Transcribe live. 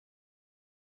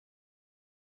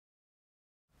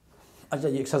अच्छा,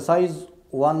 ये exercise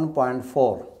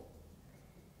 1.4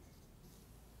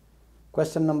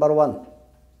 question number 1,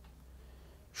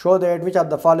 show that which of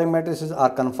the following matrices are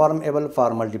conformable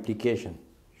for multiplication.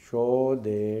 Show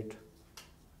that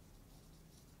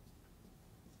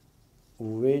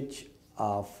which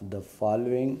of the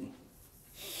following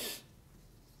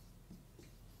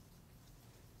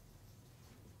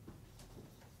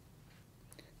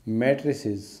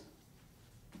matrices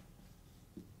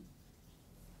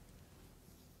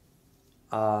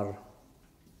are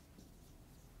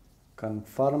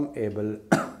confirmable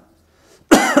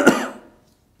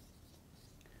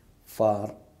for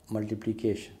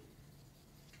multiplication।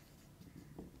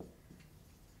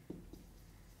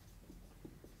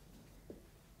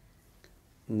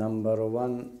 Number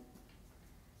 1,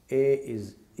 A is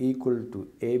equal to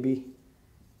AB.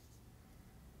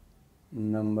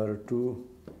 Number 2,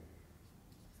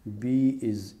 B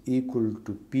is equal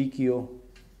to PQ.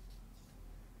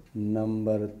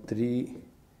 Number 3,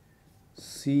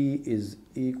 C is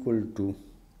equal to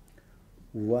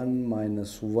 1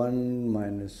 minus 1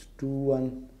 minus 2 1,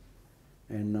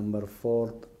 and number 4,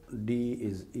 D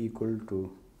is equal to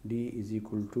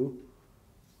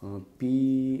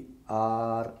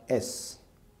PRS।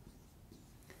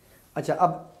 अच्छा,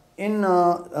 अब इन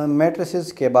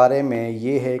matrices के बारे में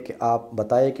ये है कि आप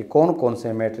बताएं कि कौन कौन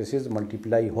से मैट्रिसेस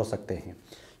मल्टीप्लाई हो सकते हैं,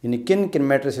 यानी किन किन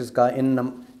मैट्रिसेस का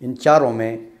इन चारों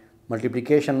में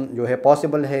मल्टीप्लिकेशन जो है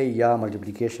पॉसिबल है या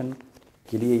मल्टीप्लिकेशन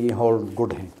के लिए ये होल्ड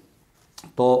गुड हैं।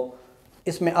 तो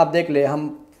इसमें आप देख ले,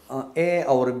 हम ए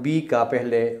और बी का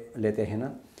पहले लेते हैं ना,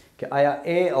 कि आया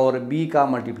ए और बी का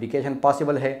मल्टीप्लिकेशन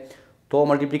पॉसिबल है। तो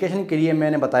मल्टीप्लिकेशन के लिए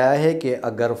मैंने बताया है कि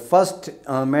अगर फर्स्ट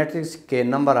मैट्रिक्स के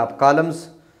number of columns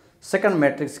second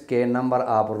matrix के नंबर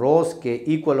ऑफ रोज के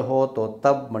इक्वल हो तो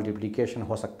तब मल्टीप्लिकेशन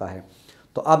हो सकता है।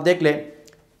 तो आप देख ले,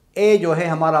 ए जो है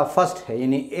हमारा फर्स्ट है,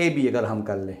 यानी ए बी अगर हम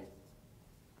कर लें,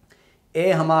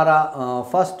 ए हमारा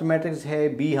फर्स्ट मैट्रिक्स है,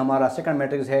 बी हमारा सेकंड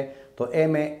मैट्रिक्स है, तो ए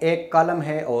में एक कॉलम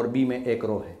है और बी में एक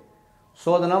रो है।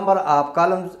 So the number of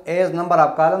columns as number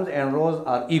of columns and rose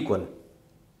are equal.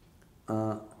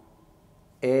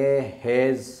 A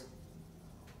has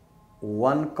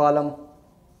one column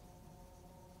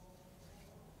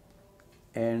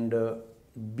and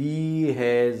B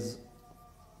has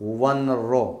one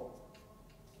row,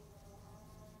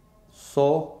 so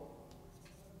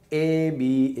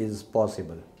AB is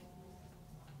possible।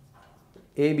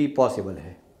 AB possible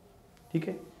है, ठीक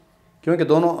है, क्योंकि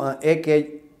दोनों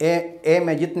ए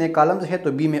में जितने कॉलम्स हैं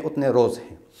तो बी में उतने रोज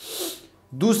हैं।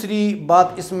 दूसरी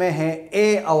बात इसमें है,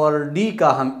 ए और डी का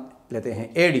हम लेते हैं,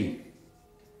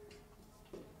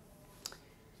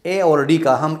 ए और डी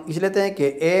का हम इस लेते हैं कि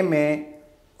ए में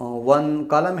वन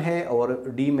कॉलम है और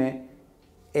डी में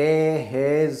A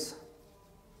has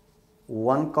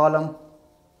one column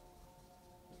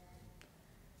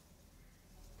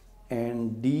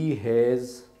and D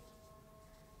has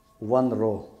one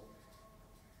row,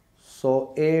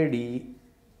 so A D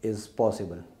is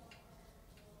possible.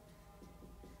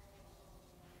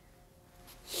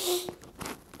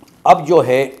 अब जो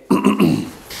है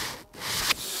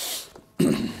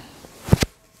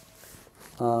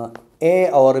ए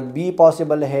और बी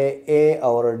पॉसिबल है, ए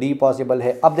और डी पॉसिबल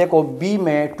है। अब देखो, बी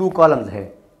में टू कॉलम्स है,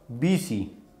 B C,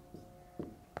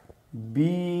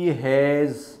 B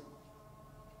has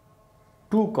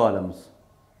two columns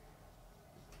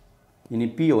यानी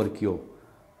पी और Q,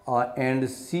 and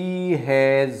C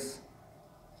has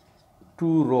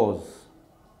two rows,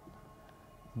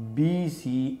 B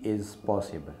C is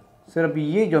possible. सिर्फ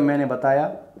ये जो मैंने बताया,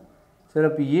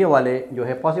 सिर्फ ये वाले जो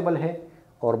है पॉसिबल है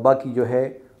और बाकी जो है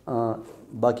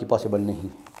बाकी पॉसिबल नहीं।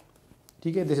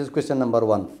 ठीक है, दिस इज़ क्वेश्चन नंबर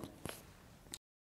 1।